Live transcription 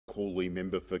Cawley,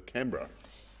 member for Canberra.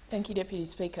 Thank you, Deputy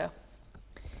Speaker.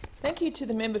 Thank you to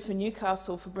the member for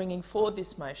Newcastle for bringing forward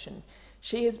this motion.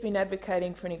 She has been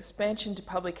advocating for an expansion to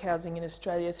public housing in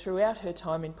Australia throughout her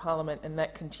time in Parliament, and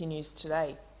that continues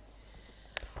today.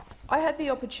 I had the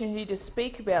opportunity to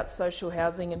speak about social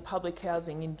housing and public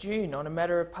housing in June on a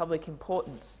matter of public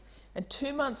importance, and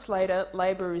 2 months later,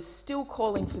 Labor is still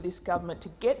calling for this government to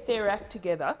get their act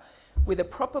together with a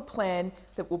proper plan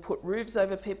that will put roofs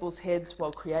over people's heads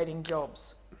while creating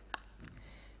jobs.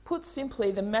 Put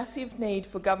simply, the massive need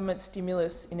for government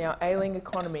stimulus in our ailing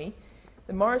economy,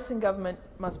 the Morrison government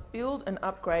must build and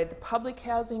upgrade the public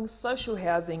housing, social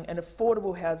housing and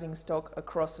affordable housing stock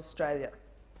across Australia.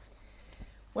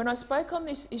 When I spoke on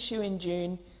this issue in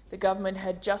June, the government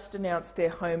had just announced their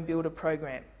home builder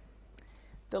program.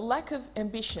 The lack of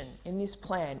ambition in this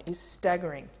plan is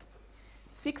staggering.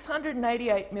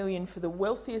 $688 million for the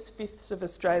wealthiest fifths of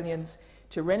Australians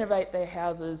to renovate their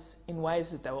houses in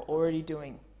ways that they were already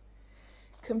doing.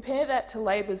 Compare that to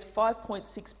Labor's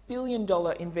 $5.6 billion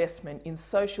investment in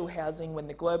social housing when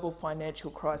the global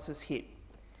financial crisis hit.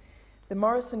 The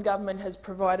Morrison government has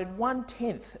provided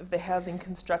 1/10 of the housing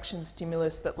construction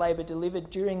stimulus that Labor delivered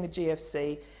during the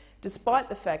GFC, despite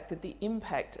the fact that the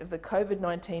impact of the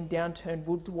COVID-19 downturn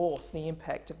will dwarf the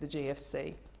impact of the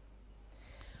GFC.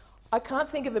 I can't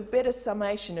think of a better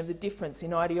summation of the difference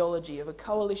in ideology of a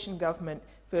coalition government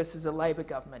versus a Labor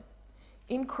government.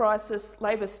 In crisis,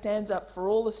 Labor stands up for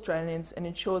all Australians and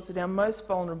ensures that our most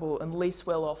vulnerable and least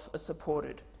well-off are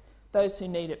supported, those who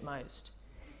need it most.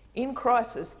 In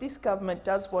crisis, this government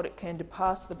does what it can to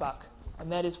pass the buck,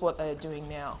 and that is what they are doing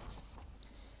now.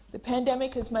 The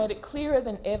pandemic has made it clearer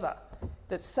than ever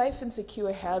that safe and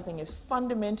secure housing is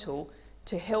fundamental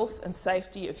to health and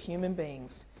safety of human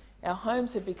beings. Our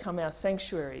homes have become our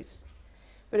sanctuaries.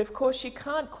 But of course, you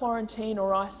can't quarantine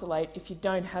or isolate if you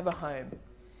don't have a home.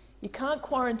 You can't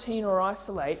quarantine or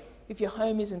isolate if your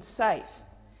home isn't safe.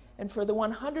 And for the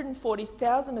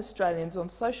 140,000 Australians on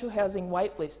social housing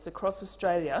waitlists across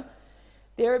Australia,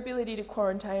 their ability to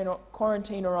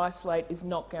quarantine or isolate is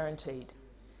not guaranteed.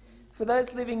 For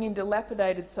those living in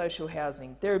dilapidated social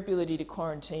housing, their ability to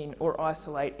quarantine or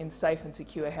isolate in safe and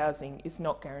secure housing is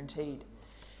not guaranteed.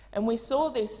 And we saw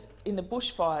this in the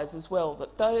bushfires as well,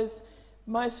 that those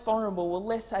most vulnerable were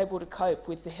less able to cope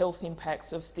with the health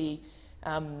impacts of the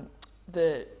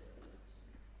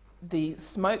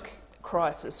smoke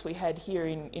crisis we had here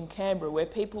in Canberra, where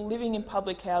people living in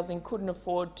public housing couldn't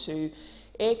afford to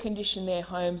air condition their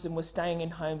homes and were staying in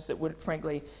homes that were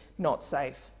frankly not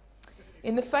safe.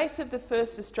 In the face of the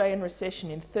first Australian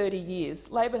recession in 30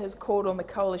 years, Labor has called on the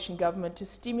coalition government to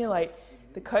stimulate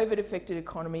the COVID-affected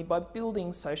economy by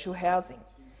building social housing.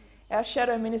 Our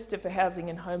Shadow Minister for Housing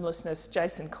and Homelessness,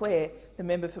 Jason Clare, the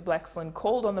member for Blaxland,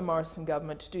 called on the Morrison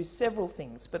government to do several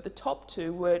things, but the top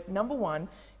two were, number one,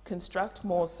 construct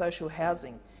more social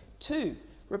housing, two,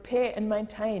 repair and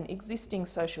maintain existing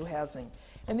social housing,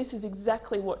 and this is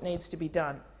exactly what needs to be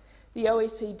done. The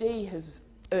OECD has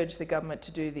urged the government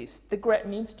to do this. The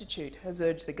Grattan Institute has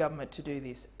urged the government to do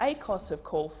this. ACOS have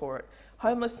called for it.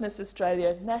 Homelessness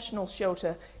Australia, National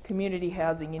Shelter, Community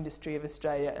Housing Industry of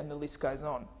Australia, and the list goes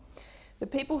on. The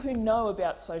people who know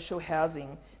about social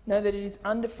housing know that it is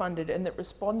underfunded and that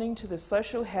responding to the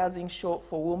social housing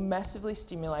shortfall will massively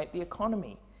stimulate the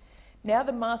economy. Now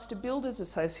the Master Builders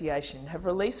Association have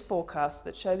released forecasts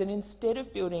that show that instead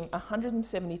of building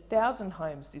 170,000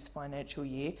 homes this financial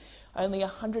year, only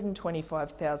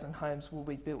 125,000 homes will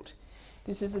be built.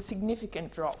 This is a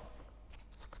significant drop.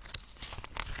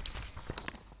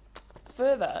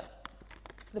 Further,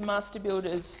 the Master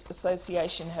Builders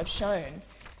Association have shown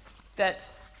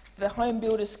that the Home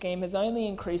Builder Scheme has only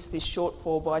increased this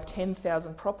shortfall by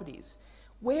 10,000 properties.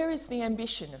 Where is the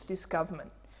ambition of this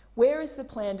government? Where is the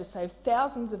plan to save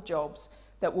thousands of jobs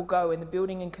that will go in the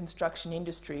building and construction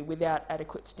industry without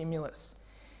adequate stimulus?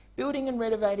 Building and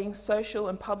renovating social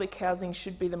and public housing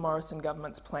should be the Morrison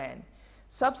government's plan.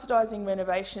 Subsidising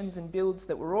renovations and builds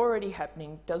that were already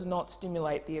happening does not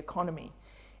stimulate the economy.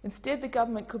 Instead, the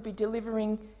government could be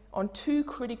delivering on two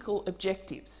critical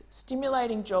objectives: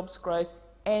 stimulating jobs growth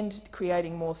and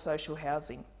creating more social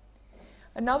housing.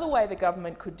 Another way the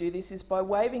government could do this is by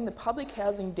waiving the public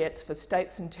housing debts for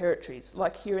states and territories,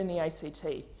 like here in the ACT.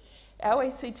 Our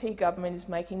ACT government is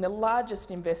making the largest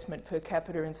investment per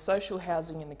capita in social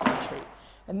housing in the country,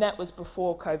 and that was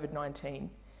before COVID-19.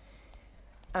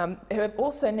 They have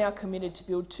also now committed to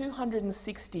build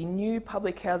 260 new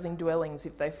public housing dwellings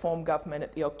if they form government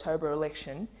at the October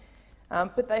election,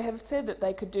 but they have said that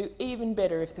they could do even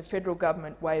better if the federal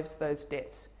government waives those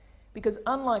debts, because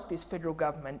unlike this federal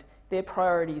government, their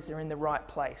priorities are in the right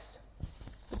place.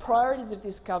 The priorities of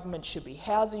this government should be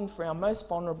housing for our most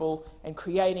vulnerable and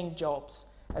creating jobs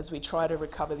as we try to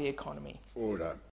recover the economy. Order.